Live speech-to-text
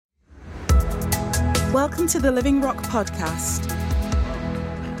Welcome to the Living Rock podcast.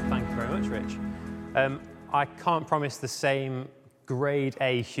 Thank you very much, Rich. I can't promise the same grade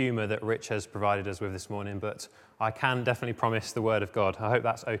A humour that Rich has provided us with this morning, but I can definitely promise the Word of God. I hope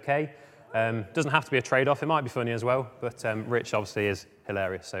that's okay. Doesn't have to be a trade-off. It might be funny as well, but Rich obviously is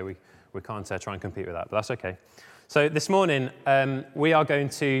hilarious, so we can't try and compete with that, but that's okay. So this morning, we are going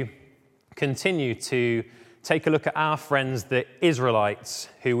to continue to take a look at our friends, the Israelites,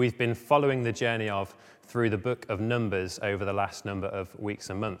 who we've been following the journey of through the book of Numbers over the last number of weeks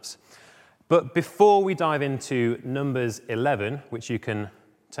and months. But before we dive into Numbers 11, which you can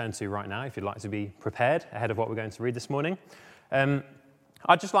turn to right now if you'd like to be prepared ahead of what we're going to read this morning,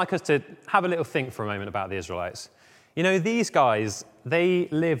 I'd just like us to have a little think for a moment about the Israelites. You know, these guys, they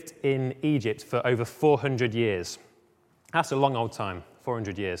lived in Egypt for over 400 years. That's a long old time,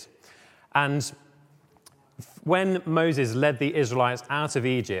 400 years. And when Moses led the Israelites out of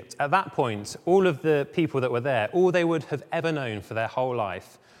Egypt, at that point, all of the people that were there, all they would have ever known for their whole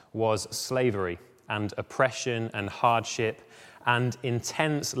life was slavery and oppression and hardship and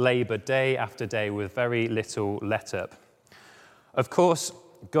intense labor day after day with very little let up. Of course,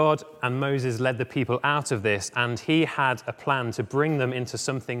 God and Moses led the people out of this, and he had a plan to bring them into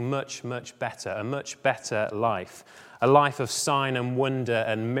something much, much better, a much better life, a life of sign and wonder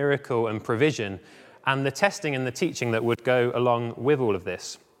and miracle and provision, and the testing and the teaching that would go along with all of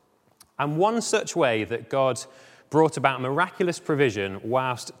this. And one such way that God brought about miraculous provision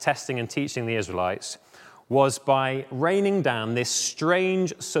whilst testing and teaching the Israelites was by raining down this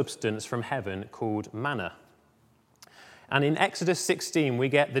strange substance from heaven called manna. And in Exodus 16, we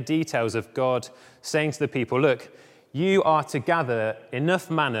get the details of God saying to the people, look, you are to gather enough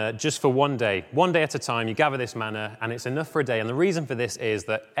manna just for one day at a time. You gather this manna, and it's enough for a day. And the reason for this is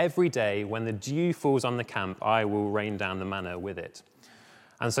that every day when the dew falls on the camp, I will rain down the manna with it.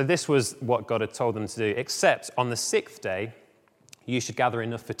 And so this was what God had told them to do, except on the sixth day, you should gather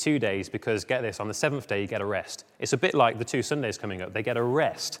enough for 2 days, because get this, on the seventh day, you get a rest. It's a bit like the 2 Sundays coming up. They get a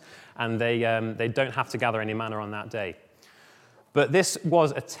rest, and they don't have to gather any manna on that day. But this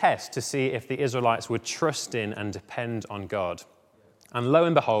was a test to see if the Israelites would trust in and depend on God. And lo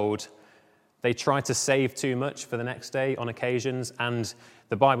and behold, they tried to save too much for the next day on occasions, and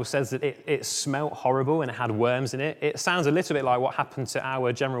the Bible says that it smelt horrible and it had worms in it. It sounds a little bit like what happened to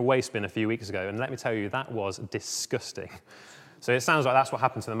our general waste bin a few weeks ago, and let me tell you, that was disgusting. So it sounds like that's what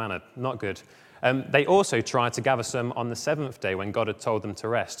happened to the manna. Not good. They also tried to gather some on the seventh day when God had told them to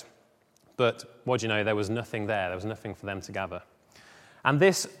rest. But what do you know? There was nothing there. There was nothing for them to gather. And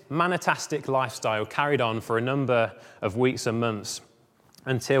this mannatastic lifestyle carried on for a number of weeks and months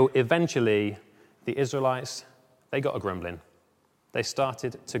until eventually the Israelites, they got a grumbling. They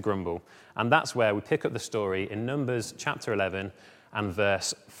started to grumble. And that's where we pick up the story in Numbers chapter 11 and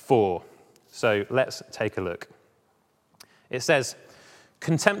verse 4. So let's take a look. It says,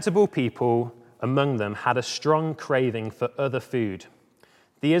 contemptible people among them had a strong craving for other food.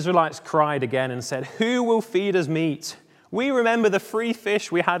 The Israelites cried again and said, who will feed us meat? We remember the free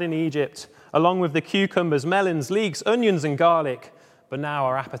fish we had in Egypt, along with the cucumbers, melons, leeks, onions, and garlic. But now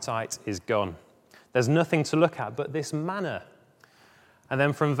our appetite is gone. There's nothing to look at but this manna. And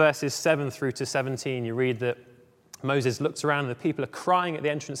then from verses 7 through to 17, you read that Moses looks around and the people are crying at the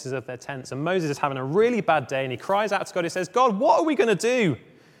entrances of their tents. And Moses is having a really bad day, and he cries out to God. He says, God, what are we going to do?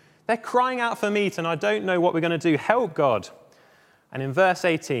 They're crying out for meat, and I don't know what we're going to do. Help, God. And in verse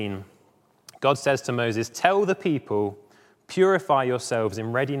 18, God says to Moses, tell the people, purify yourselves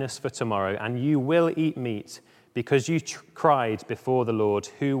in readiness for tomorrow, and you will eat meat, because you cried before the Lord,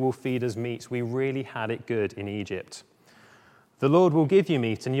 who will feed us meat? We really had it good in Egypt. The Lord will give you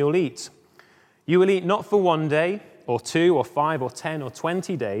meat, and you'll eat. You will eat not for 1 day, or 2, or 5, or 10, or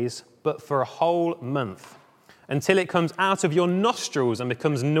 20 days, but for a whole month, until it comes out of your nostrils and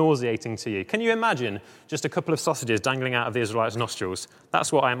becomes nauseating to you. Can you imagine just a couple of sausages dangling out of the Israelites' nostrils?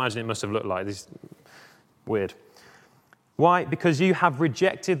 That's what I imagine it must have looked like. This weird. Why? Because you have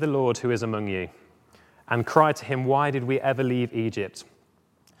rejected the Lord who is among you, and cried to him, why did we ever leave Egypt?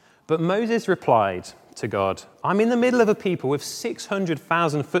 But Moses replied to God, I'm in the middle of a people with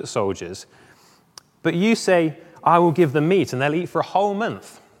 600,000 foot soldiers, but you say, I will give them meat, and they'll eat for a whole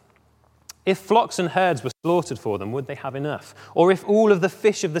month. If flocks and herds were slaughtered for them, would they have enough? Or if all of the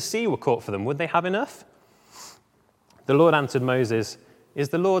fish of the sea were caught for them, would they have enough? The Lord answered Moses, is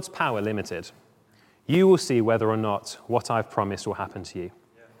the Lord's power limited? You will see whether or not what I've promised will happen to you.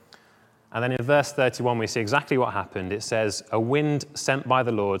 And then in verse 31, we see exactly what happened. It says, a wind sent by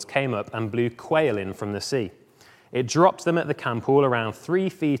the Lord came up and blew quail in from the sea. It dropped them at the camp all around 3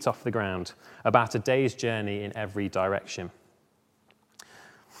 feet off the ground, about a day's journey in every direction.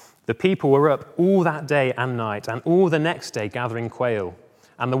 The people were up all that day and night, and all the next day gathering quail.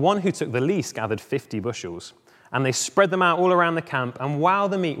 And the one who took the least gathered 50 bushels. And they spread them out all around the camp, and while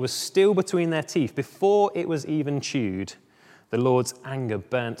the meat was still between their teeth, before it was even chewed, the Lord's anger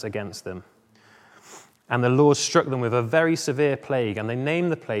burnt against them. And the Lord struck them with a very severe plague, and they named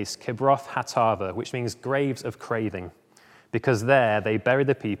the place Kibroth Hattaavah, which means graves of craving, because there they buried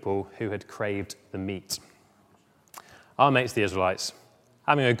the people who had craved the meat. Our mates, the Israelites,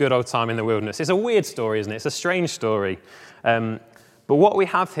 having a good old time in the wilderness. It's a weird story, isn't it? It's a strange story. But what we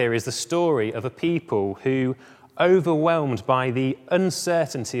have here is the story of a people who, overwhelmed by the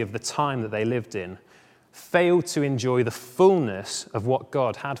uncertainty of the time that they lived in, failed to enjoy the fullness of what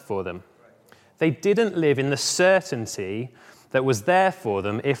God had for them. They didn't live in the certainty that was there for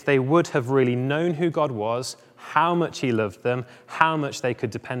them if they would have really known who God was, how much he loved them, how much they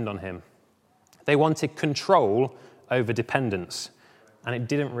could depend on him. They wanted control over dependence, and it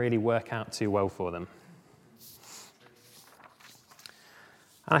didn't really work out too well for them.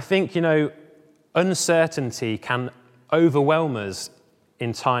 And I think, uncertainty can overwhelm us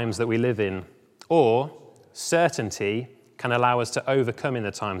in times that we live in, or certainty can allow us to overcome in the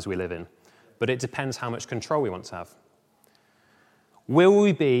times we live in. But it depends how much control we want to have. Will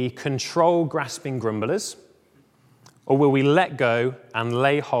we be control-grasping grumblers, or will we let go and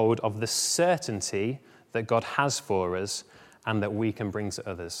lay hold of the certainty that God has for us and that we can bring to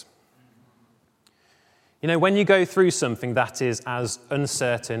others? When you go through something that is as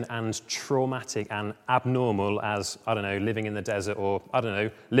uncertain and traumatic and abnormal as, living in the desert or,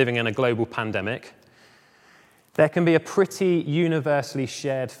 living in a global pandemic, there can be a pretty universally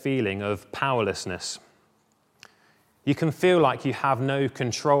shared feeling of powerlessness. You can feel like you have no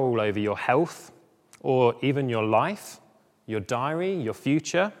control over your health or even your life, your diary, your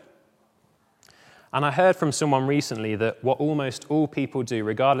future. And I heard from someone recently that what almost all people do,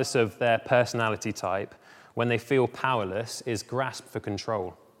 regardless of their personality type, when they feel powerless, is grasp for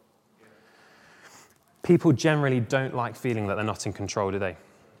control. People generally don't like feeling that they're not in control, do they?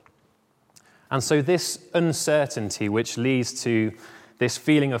 And so this uncertainty, which leads to this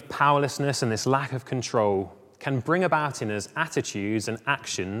feeling of powerlessness and this lack of control, can bring about in us attitudes and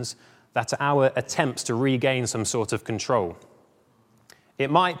actions that are our attempts to regain some sort of control. It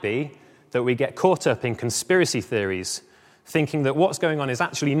might be that we get caught up in conspiracy theories, thinking that what's going on is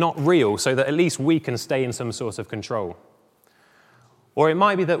actually not real, so that at least we can stay in some sort of control. Or it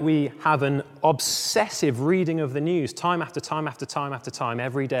might be that we have an obsessive reading of the news time after time after time after time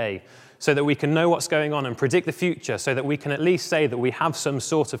every day, so that we can know what's going on and predict the future, so that we can at least say that we have some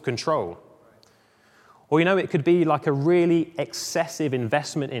sort of control. Or, it could be like a really excessive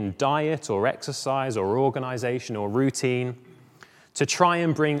investment in diet or exercise or organization or routine to try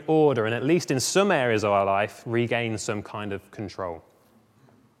and bring order and, at least in some areas of our life, regain some kind of control.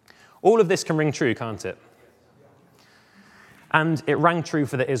 All of this can ring true, can't it? And it rang true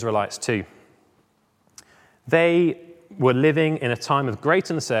for the Israelites too. They were living in a time of great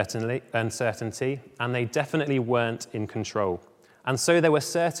uncertainty, and they definitely weren't in control. And so there were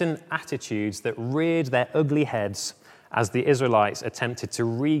certain attitudes that reared their ugly heads as the Israelites attempted to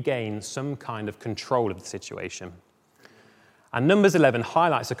regain some kind of control of the situation. And Numbers 11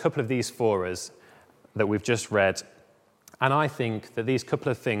 highlights a couple of these for us that we've just read, and I think that these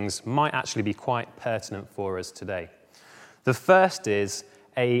couple of things might actually be quite pertinent for us today. The first is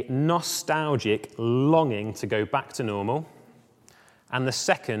a nostalgic longing to go back to normal, and the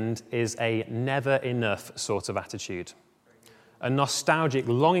second is a never enough sort of attitude. A nostalgic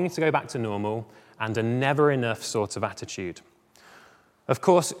longing to go back to normal and a never enough sort of attitude. Of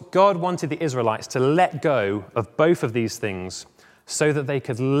course, God wanted the Israelites to let go of both of these things so that they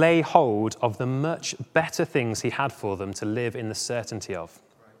could lay hold of the much better things he had for them to live in the certainty of.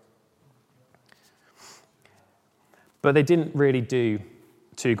 But they didn't really do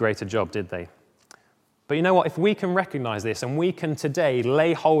too great a job, did they? But you know what? If we can recognize this and we can today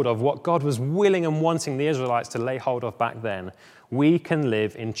lay hold of what God was willing and wanting the Israelites to lay hold of back then, we can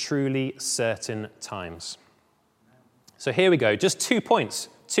live in truly certain times. So here we go. Just 2 points,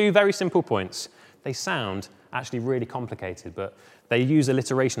 2 very simple points. They sound actually really complicated, but they use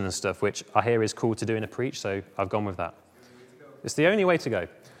alliteration and stuff, which I hear is cool to do in a preach, so I've gone with that. It's the only way to go.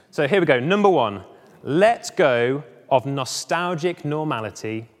 So here we go. Number 1, let go of nostalgic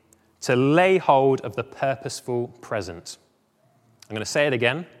normality to lay hold of the purposeful present. I'm going to say it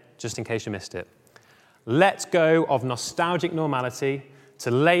again, just in case you missed it. Let go of nostalgic normality to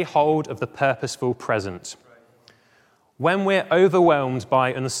lay hold of the purposeful present. When we're overwhelmed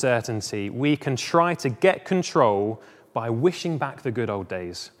by uncertainty, we can try to get control by wishing back the good old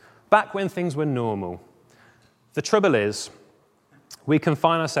days, back when things were normal. The trouble is, we can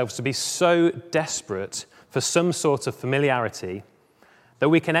find ourselves to be so desperate for some sort of familiarity that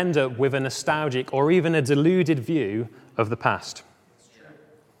we can end up with a nostalgic or even a deluded view of the past.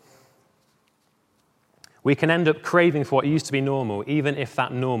 We can end up craving for what used to be normal, even if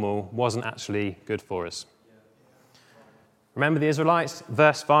that normal wasn't actually good for us. Remember the Israelites?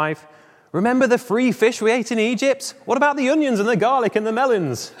 Verse 5. Remember the free fish we ate in Egypt? What about the onions and the garlic and the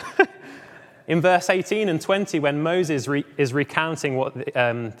melons? In verse 18 and 20, when Moses is recounting what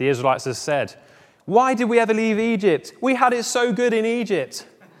the Israelites have said, why did we ever leave Egypt? We had it so good in Egypt.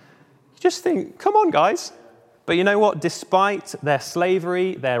 You just think, come on, guys. But you know what? Despite their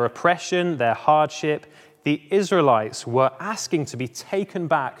slavery, their oppression, their hardship, the Israelites were asking to be taken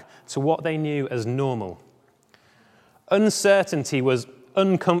back to what they knew as normal. Uncertainty was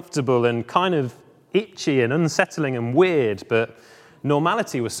uncomfortable and kind of itchy and unsettling and weird, but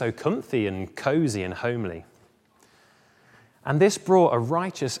normality was so comfy and cozy and homely. And this brought a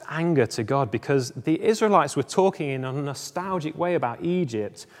righteous anger to God because the Israelites were talking in a nostalgic way about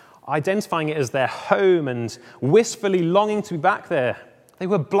Egypt, identifying it as their home and wistfully longing to be back there. They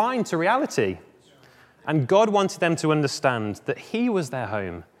were blind to reality. And God wanted them to understand that He was their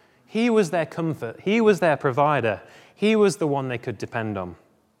home. He was their comfort. He was their provider. He was the one they could depend on.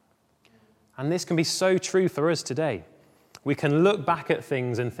 And this can be so true for us today. We can look back at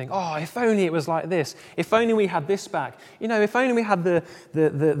things and think, oh, if only it was like this. If only we had this back. You know, if only we had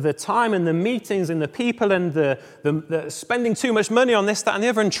the time and the meetings and the people and the spending too much money on this, that, and the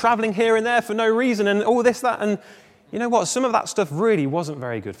other, and traveling here and there for no reason and all this, that. And you know what? Some of that stuff really wasn't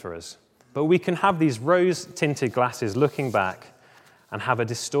very good for us. But we can have these rose-tinted glasses looking back and have a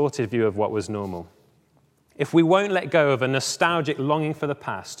distorted view of what was normal. If we won't let go of a nostalgic longing for the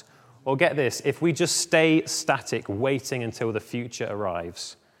past, or get this, if we just stay static, waiting until the future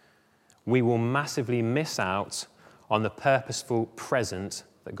arrives, we will massively miss out on the purposeful present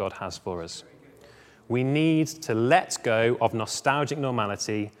that God has for us. We need to let go of nostalgic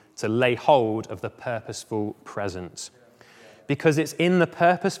normality to lay hold of the purposeful present. Because it's in the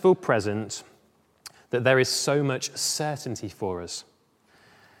purposeful present that there is so much certainty for us.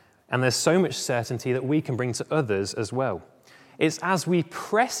 And there's so much certainty that we can bring to others as well. It's as we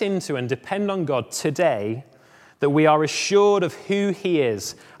press into and depend on God today that we are assured of who He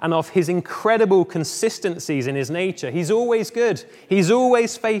is and of His incredible consistencies in His nature. He's always good. He's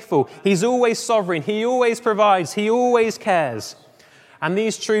always faithful. He's always sovereign. He always provides. He always cares. And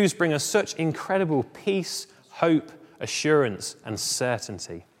these truths bring us such incredible peace, hope, assurance, and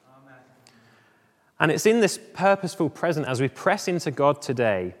certainty. Amen. And it's in this purposeful present as we press into God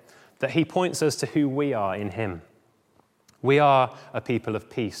today that He points us to who we are in Him. We are a people of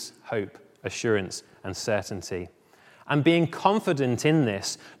peace, hope, assurance, and certainty. And being confident in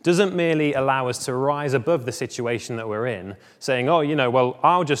this doesn't merely allow us to rise above the situation that we're in, saying, oh, you know, well,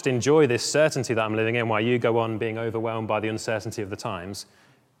 I'll just enjoy this certainty that I'm living in while you go on being overwhelmed by the uncertainty of the times.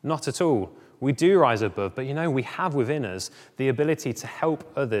 Not at all. We do rise above, but you know, we have within us the ability to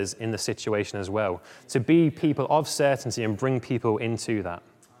help others in the situation as well, to be people of certainty and bring people into that.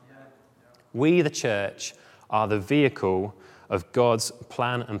 We, the church, are the vehicle of God's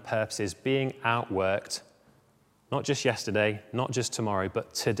plan and purposes being outworked, not just yesterday, not just tomorrow,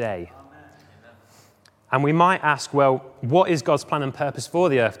 but today. Amen. And we might ask, well, what is God's plan and purpose for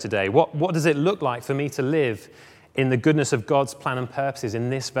the earth today? What does it look like for me to live in the goodness of God's plan and purposes in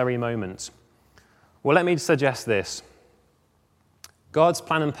this very moment? Well, let me suggest this. God's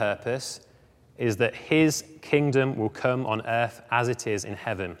plan and purpose is that His kingdom will come on earth as it is in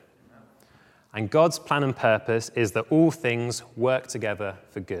heaven. And God's plan and purpose is that all things work together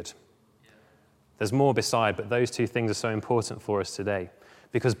for good. There's more beside, but those two things are so important for us today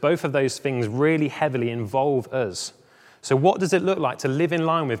because both of those things really heavily involve us. So what does it look like to live in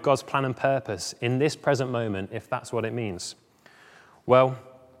line with God's plan and purpose in this present moment, if that's what it means? Well,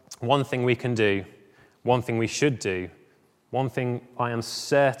 one thing we can do, one thing we should do, one thing I am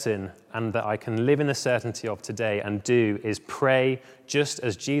certain and that I can live in the certainty of today and do is pray just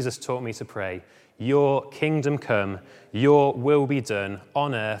as Jesus taught me to pray. Your kingdom come, your will be done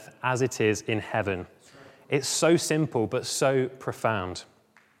on earth as it is in heaven. It's so simple but so profound.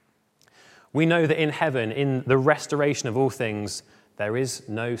 We know that in heaven, in the restoration of all things, there is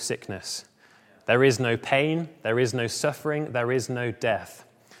no sickness. There is no pain, there is no suffering, there is no death.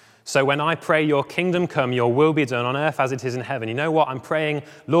 So when I pray, your kingdom come, your will be done on earth as it is in heaven, you know what? I'm praying,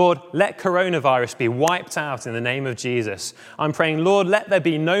 Lord, let coronavirus be wiped out in the name of Jesus. I'm praying, Lord, let there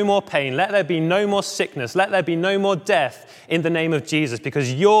be no more pain. Let there be no more sickness. Let there be no more death in the name of Jesus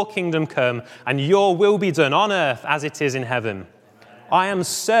because your kingdom come and your will be done on earth as it is in heaven. I am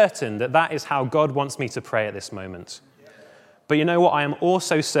certain that that is how God wants me to pray at this moment. But you know what? I am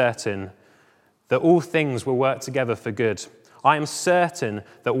also certain that all things will work together for good. I am certain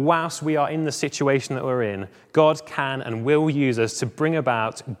that whilst we are in the situation that we're in, God can and will use us to bring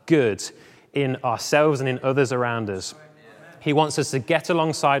about good in ourselves and in others around us. He wants us to get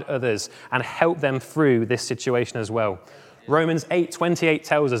alongside others and help them through this situation as well. Romans 8:28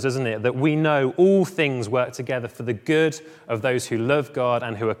 tells us, doesn't it, that we know all things work together for the good of those who love God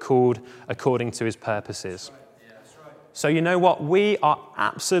and who are called according to his purposes. So you know what? We are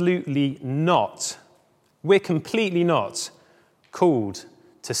absolutely not, we're completely not called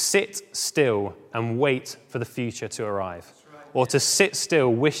to sit still and wait for the future to arrive, or to sit still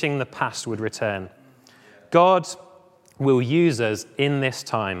wishing the past would return. God will use us in this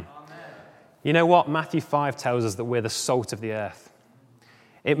time. You know what? Matthew 5 tells us that we're the salt of the earth.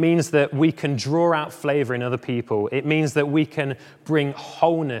 It means that we can draw out flavor in other people. It means that we can bring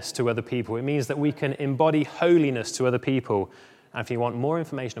wholeness to other people. It means that we can embody holiness to other people. And if you want more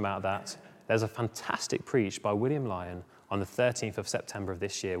information about that, there's a fantastic preach by William Lyon on the 13th of September of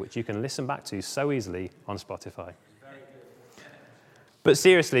this year, which you can listen back to so easily on Spotify. But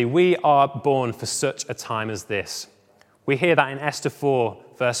seriously, we are born for such a time as this. We hear that in Esther 4,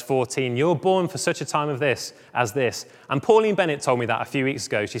 verse 14. You're born for such a time as this. And Pauline Bennett told me that a few weeks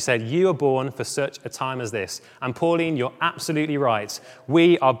ago. She said, you are born for such a time as this. And Pauline, you're absolutely right.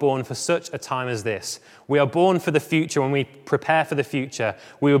 We are born for such a time as this. We are born for the future when we prepare for the future.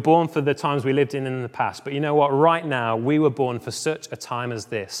 We were born for the times we lived in the past. But you know what? Right now, we were born for such a time as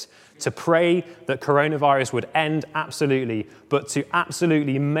this. To pray that coronavirus would end, absolutely, but to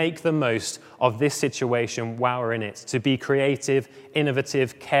absolutely make the most of this situation while we're in it. To be creative,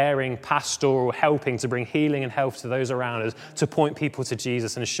 innovative, caring, pastoral, helping to bring healing and health to those around us, to point people to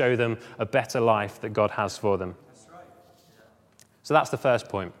Jesus and show them a better life that God has for them. So that's the first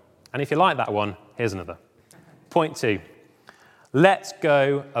point. And if you like that one, here's another. Point 2. Let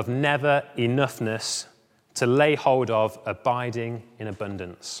go of never enoughness to lay hold of abiding in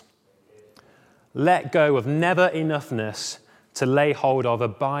abundance. Let go of never enoughness to lay hold of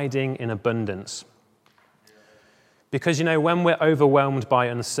abiding in abundance. Because, you know, when we're overwhelmed by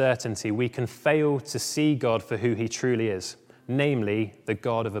uncertainty, we can fail to see God for who he truly is, namely the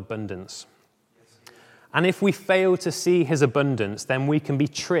God of abundance. And if we fail to see his abundance, then we can be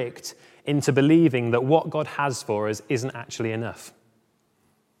tricked into believing that what God has for us isn't actually enough.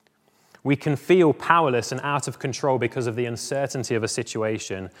 We can feel powerless and out of control because of the uncertainty of a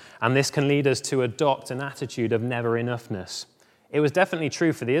situation, and this can lead us to adopt an attitude of never enoughness. It was definitely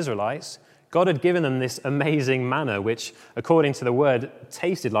true for the Israelites. God had given them this amazing manna, which, according to the word,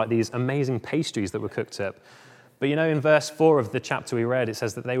 tasted like these amazing pastries that were cooked up. But you know, in verse 4 of the chapter we read, it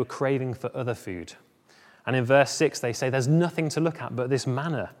says that they were craving for other food. And in verse 6, they say there's nothing to look at but this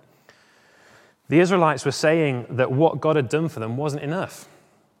manna. The Israelites were saying that what God had done for them wasn't enough.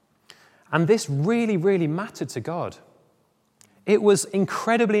 And this really, really mattered to God. It was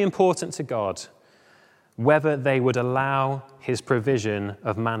incredibly important to God whether they would allow his provision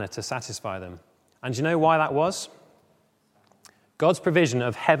of manna to satisfy them. And do you know why that was? God's provision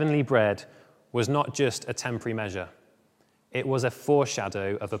of heavenly bread was not just a temporary measure. It was a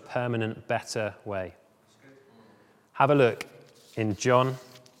foreshadow of a permanent, better way. Have a look in John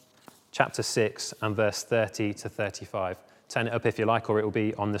chapter 6 and verse 30 to 35. Turn it up if you like, or it will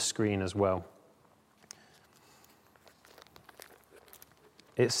be on the screen as well.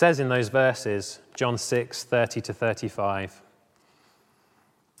 It says in those verses, John 6, 30 to 35,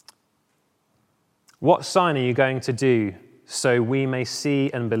 "What sign are you going to do so we may see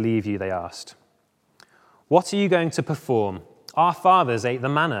and believe you?" they asked. "What are you going to perform? Our fathers ate the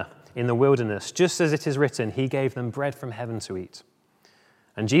manna in the wilderness, just as it is written, he gave them bread from heaven to eat."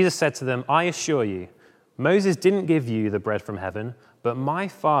 And Jesus said to them, "I assure you, Moses didn't give you the bread from heaven, but my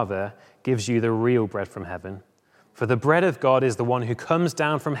Father gives you the real bread from heaven. For the bread of God is the one who comes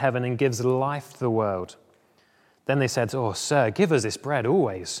down from heaven and gives life to the world." Then they said, "Oh, sir, give us this bread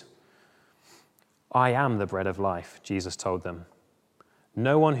always." "I am the bread of life," Jesus told them.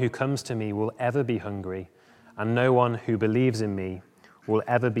 "No one who comes to me will ever be hungry, and no one who believes in me will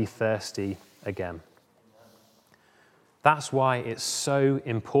ever be thirsty again." That's why it's so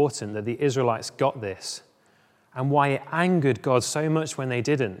important that the Israelites got this, and why it angered God so much when they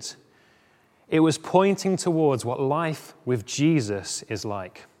didn't. It was pointing towards what life with Jesus is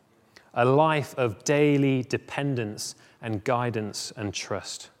like, a life of daily dependence and guidance and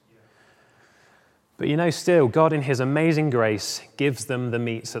trust. But you know, still, God in his amazing grace gives them the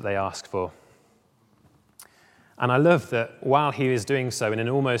meats that they ask for. And I love that while he is doing so in an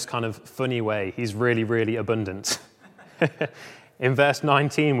almost kind of funny way, he's really, really abundant. In verse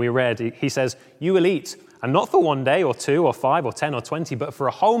 19 we read, he says, "You will eat and not for 1 day or 2 or 5 or 10 or 20, but for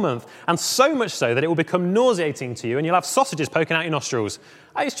a whole month, and so much so that it will become nauseating to you and you'll have sausages poking out your nostrils.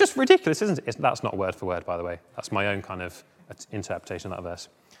 It's just ridiculous, isn't it? That's not word for word, by the way. That's my own kind of interpretation of that verse.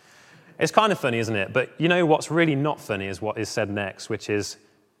 It's kind of funny, isn't it? But you know what's really not funny is what is said next, which is,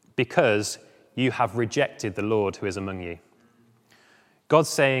 because you have rejected the Lord who is among you. God's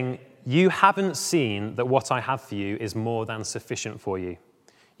saying, you haven't seen that what I have for you is more than sufficient for you.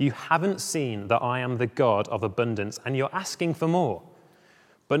 You haven't seen that I am the God of abundance, and you're asking for more.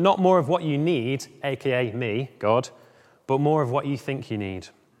 But not more of what you need, aka me, God, but more of what you think you need.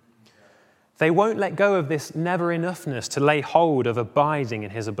 They won't let go of this never-enoughness to lay hold of abiding in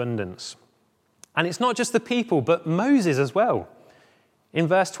his abundance. And it's not just the people, but Moses as well. In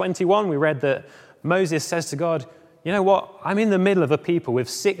verse 21, we read that Moses says to God, you know what, I'm in the middle of a people with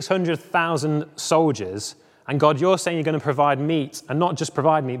 600,000 soldiers, and God, you're saying you're going to provide meat, and not just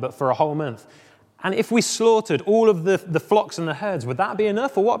provide meat, but for a whole month. And if we slaughtered all of the flocks and the herds, would that be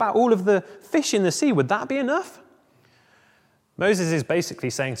enough? Or what about all of the fish in the sea? Would that be enough? Moses is basically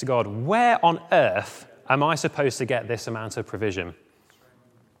saying to God, where on earth am I supposed to get this amount of provision?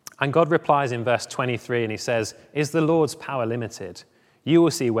 And God replies in verse 23, and he says, is the Lord's power limited? You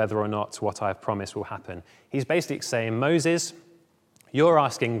will see whether or not what I have promised will happen. He's basically saying, Moses, you're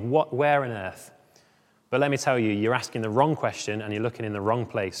asking where on earth? But let me tell you, you're asking the wrong question and you're looking in the wrong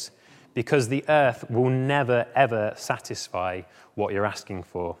place, because the earth will never, ever satisfy what you're asking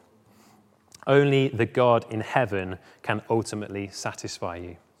for. Only the God in heaven can ultimately satisfy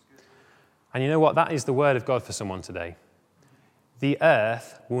you. And you know what? That is the word of God for someone today. The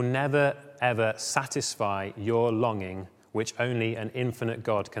earth will never, ever satisfy your longing, which only an infinite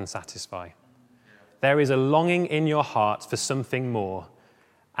God can satisfy. There is a longing in your heart for something more,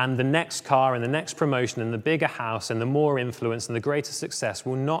 and the next car and the next promotion and the bigger house and the more influence and the greater success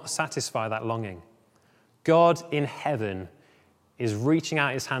will not satisfy that longing. God in heaven is reaching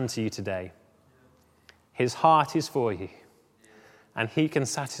out his hand to you today. His heart is for you, and he can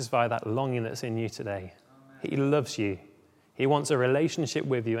satisfy that longing that's in you today. He loves you. He wants a relationship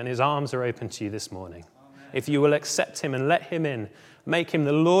with you, and his arms are open to you this morning. If you will accept him and let him in, make him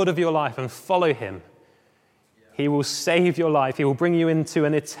the Lord of your life and follow him, he will save your life. He will bring you into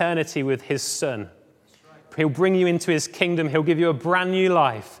an eternity with his Son. He'll bring you into his kingdom. He'll give you a brand new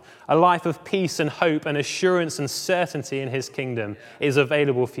life. A life of peace and hope and assurance and certainty in his kingdom is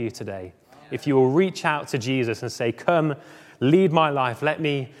available for you today. If you will reach out to Jesus and say, come, lead my life. Let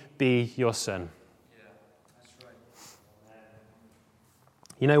me be your son.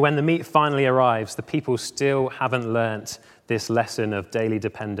 You know, when the meat finally arrives, the people still haven't learnt this lesson of daily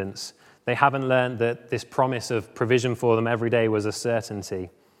dependence. They haven't learned that this promise of provision for them every day was a certainty.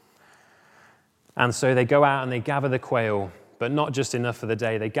 And so they go out and they gather the quail, but not just enough for the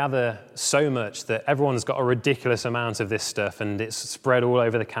day. They gather so much that everyone's got a ridiculous amount of this stuff, and it's spread all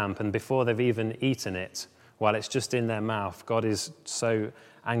over the camp. And before they've even eaten it, while it's just in their mouth, God is so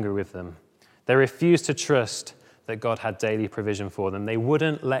angry with them. They refuse to trust that God had daily provision for them. They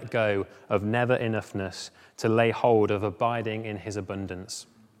wouldn't let go of never enoughness to lay hold of abiding in his abundance.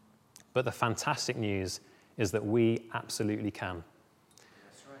 But the fantastic news is that we absolutely can.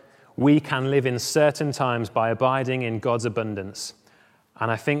 We can live in certain times by abiding in God's abundance.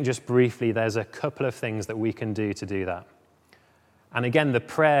 And I think just briefly, there's a couple of things that we can do to do that. And again, the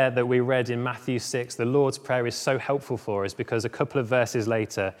prayer that we read in Matthew 6, the Lord's Prayer, is so helpful for us because a couple of verses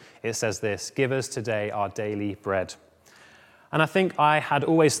later, it says this, give us today our daily bread. And I think I had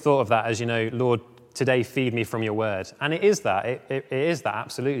always thought of that as, Lord, today feed me from your word. And it is that, it is that,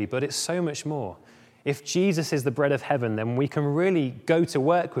 absolutely, but it's so much more. If Jesus is the bread of heaven, then we can really go to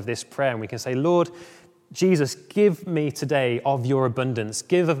work with this prayer and we can say, Lord, Jesus, give me today of your abundance.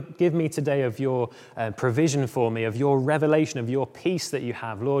 Give me today of your provision for me, of your revelation, of your peace that you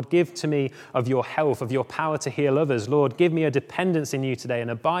have. Lord, give to me of your health, of your power to heal others. Lord, give me a dependence in you today, an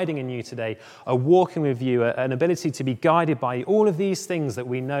abiding in you today, a walking with you, an ability to be guided by you. All of these things that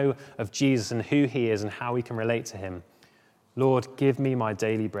we know of Jesus and who he is and how we can relate to him. Lord, give me my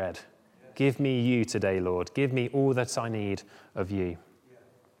daily bread. Give me you today, Lord. Give me all that I need of you.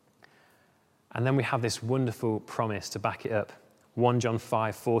 And then we have this wonderful promise to back it up. 1 John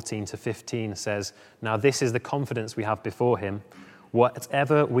 5:14-15 says, now this is the confidence we have before him.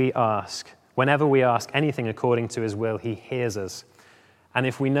 Whenever we ask anything according to his will, he hears us. And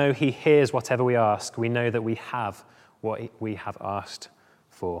if we know he hears whatever we ask, we know that we have what we have asked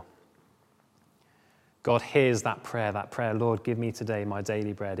for. God hears that prayer, Lord, give me today my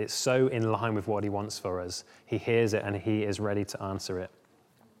daily bread. It's so in line with what he wants for us. He hears it and he is ready to answer it.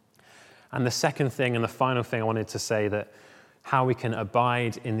 And the second thing and the final thing I wanted to say, that how we can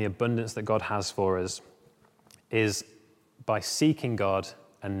abide in the abundance that God has for us, is by seeking God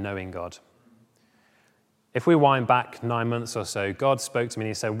and knowing God. If we wind back 9 months or so, God spoke to me and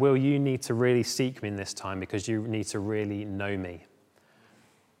he said, Will, you need to really seek me in this time because you need to really know me.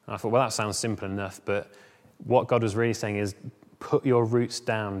 And I thought, well, that sounds simple enough, but what God was really saying is put your roots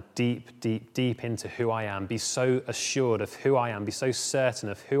down deep, deep, deep into who I am. Be so assured of who I am. Be so certain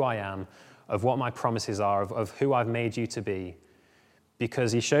of who I am, of what my promises are, of who I've made you to be.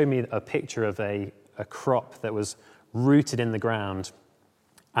 Because he showed me a picture of a crop that was rooted in the ground.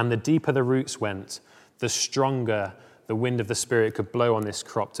 And the deeper the roots went, the stronger the wind of the Spirit could blow on this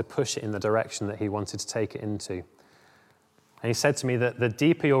crop to push it in the direction that he wanted to take it into. And he said to me that the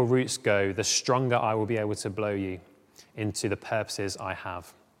deeper your roots go, the stronger I will be able to blow you into the purposes I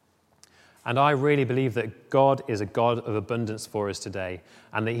have. And I really believe that God is a God of abundance for us today,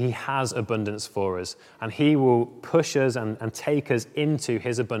 and that he has abundance for us. And he will push us and take us into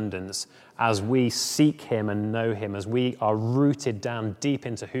his abundance as we seek him and know him, as we are rooted down deep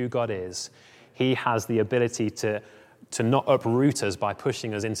into who God is. He has the ability to not uproot us by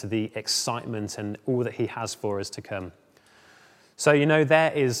pushing us into the excitement and all that he has for us to come. So,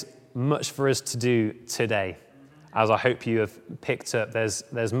 there is much for us to do today. As I hope you have picked up,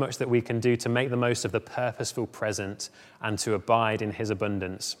 there's much that we can do to make the most of the purposeful present and to abide in his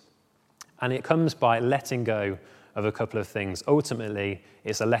abundance. And it comes by letting go of a couple of things. Ultimately,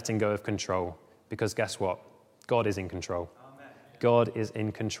 it's a letting go of control, because guess what? God is in control. Amen. God is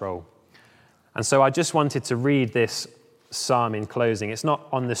in control. And so I just wanted to read this psalm in closing. It's not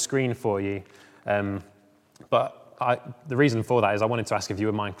on the screen for you, but the reason for that is I wanted to ask if you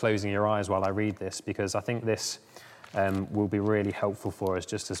would mind closing your eyes while I read this, because I think this will be really helpful for us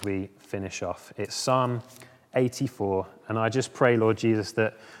just as we finish off. It's Psalm 84, and I just pray, Lord Jesus,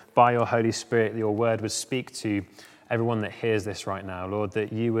 that by your Holy Spirit, your word would speak to everyone that hears this right now. Lord,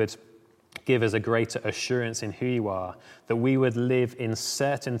 that you would give us a greater assurance in who you are, that we would live in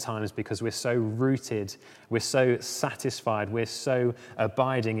certain times because we're so rooted, we're so satisfied, we're so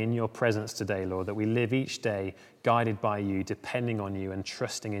abiding in your presence today, Lord, that we live each day guided by you, depending on you and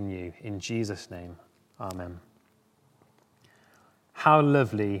trusting in you. In Jesus' name, amen. How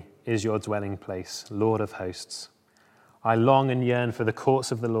lovely is your dwelling place, Lord of hosts. I long and yearn for the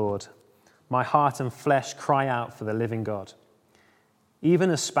courts of the Lord. My heart and flesh cry out for the living God.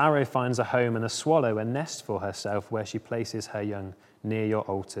 Even a sparrow finds a home and a swallow a nest for herself where she places her young near your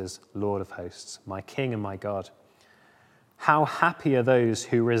altars, Lord of hosts, my King and my God. How happy are those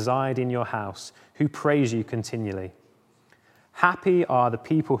who reside in your house, who praise you continually. Happy are the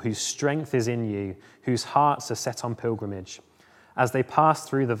people whose strength is in you, whose hearts are set on pilgrimage. As they pass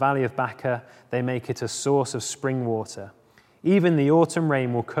through the valley of Baca, they make it a source of spring water. Even the autumn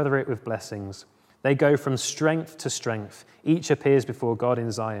rain will cover it with blessings. They go from strength to strength. Each appears before God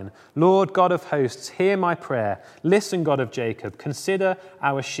in Zion. Lord, God of hosts, hear my prayer. Listen, God of Jacob. Consider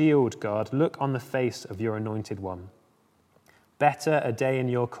our shield, God. Look on the face of your anointed one. Better a day in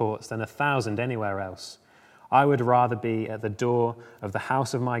your courts than 1,000 anywhere else. I would rather be at the door of the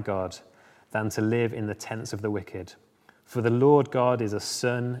house of my God than to live in the tents of the wicked. For the Lord God is a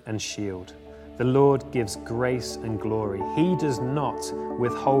sun and shield. The Lord gives grace and glory. He does not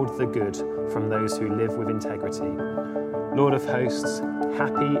withhold the good from those who live with integrity. Lord of hosts,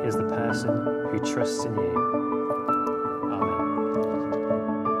 happy is the person who trusts in you. Amen.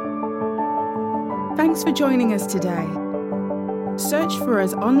 Thanks for joining us today. Search for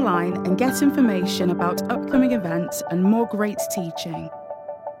us online and get information about upcoming events and more great teaching.